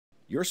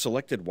Your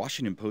selected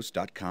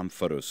WashingtonPost.com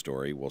photo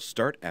story will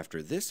start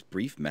after this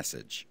brief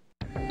message.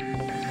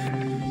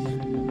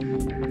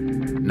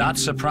 Not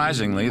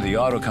surprisingly, the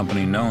auto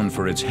company known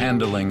for its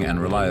handling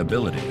and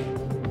reliability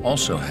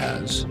also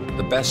has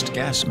the best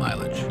gas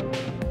mileage.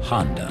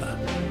 Honda,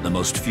 the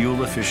most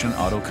fuel-efficient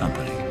auto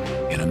company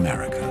in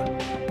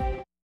America.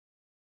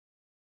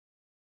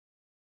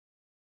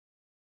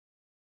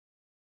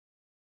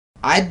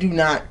 I do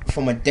not,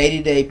 from a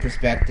day-to-day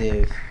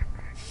perspective,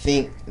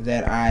 think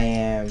that I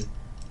am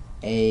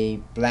a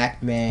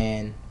black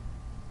man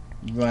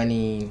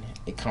running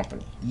a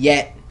company.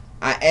 Yet,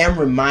 I am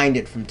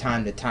reminded from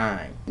time to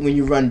time, when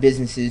you run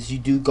businesses, you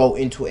do go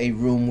into a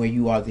room where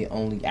you are the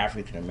only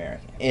African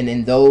American. And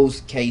in those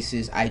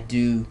cases, I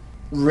do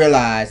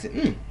realize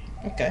that,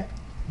 okay,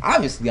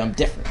 obviously I'm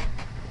different.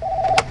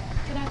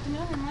 Good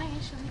afternoon,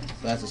 Enlightened.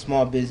 So as a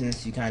small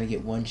business, you kind of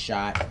get one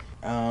shot.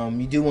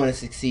 You do want to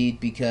succeed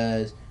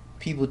because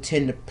people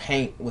tend to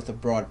paint with a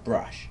broad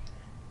brush.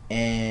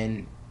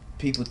 And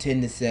people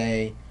tend to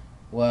say,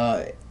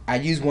 well, I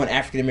used one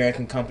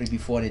African-American company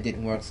before and it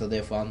didn't work, so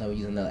therefore I'll never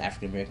use another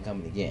African-American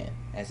company again,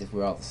 as if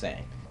we're all the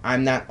same.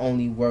 I'm not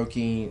only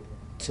working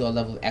to a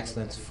level of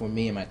excellence for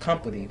me and my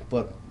company,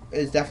 but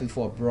it's definitely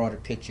for a broader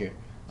picture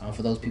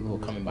for those people who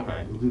are coming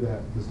behind me. We'll do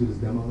that. Let's do this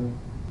demo then.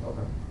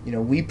 Okay. You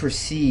know, we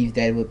perceive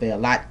that it would be a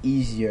lot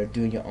easier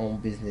doing your own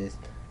business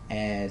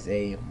as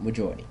a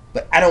majority.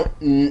 But I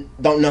don't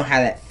know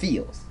how that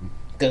feels,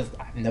 because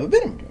I've never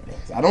been a majority.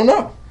 So I don't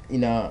know. You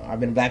know, I've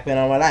been a black man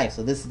all my life,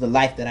 so this is the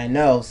life that I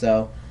know.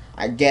 So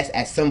I guess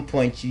at some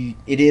point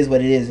it is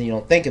what it is, and you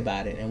don't think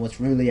about it. And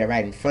what's really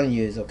right in front of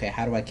you is, okay,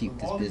 how do I keep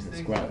this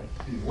business growing?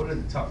 What are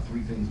the top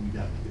 3 things we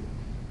got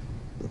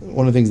to do?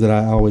 One of the things that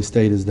I always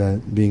state is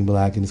that being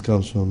black, and this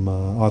comes from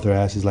Arthur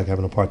Ashe, is like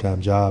having a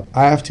part-time job.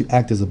 I have to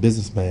act as a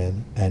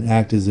businessman and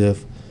act as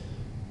if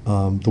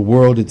the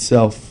world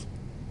itself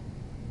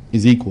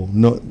is equal,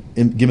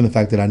 given the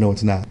fact that I know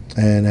it's not.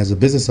 And as a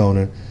business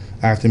owner,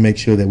 I have to make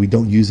sure that we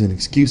don't use an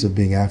excuse of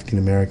being African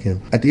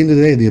American. At the end of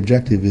the day, the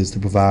objective is to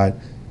provide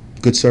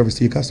good service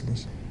to your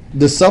customers.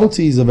 The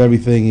subtleties of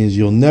everything is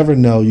you'll never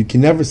know. You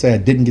can never say I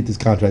didn't get this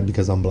contract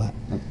because I'm black.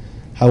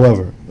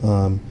 However,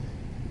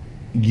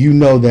 you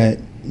know that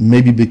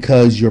maybe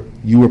because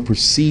you were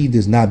perceived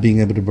as not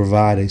being able to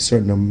provide a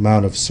certain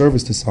amount of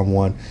service to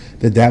someone,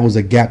 that was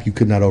a gap you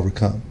could not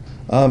overcome.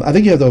 I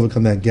think you have to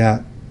overcome that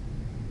gap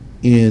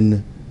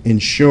in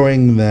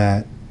ensuring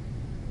that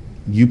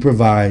you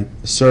provide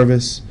a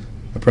service,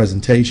 a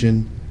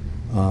presentation,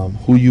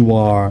 who you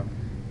are,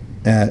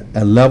 at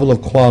a level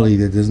of quality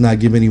that does not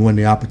give anyone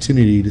the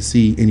opportunity to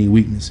see any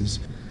weaknesses.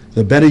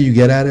 The better you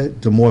get at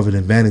it, the more of an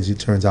advantage it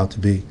turns out to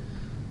be.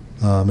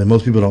 And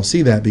most people don't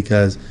see that,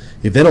 because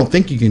if they don't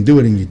think you can do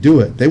it and you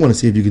do it, they want to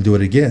see if you can do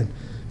it again.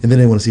 And then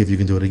they want to see if you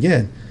can do it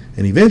again.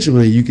 And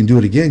eventually you can do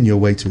it again your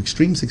way to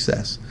extreme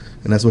success.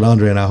 And that's what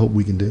Andre and I hope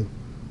we can do.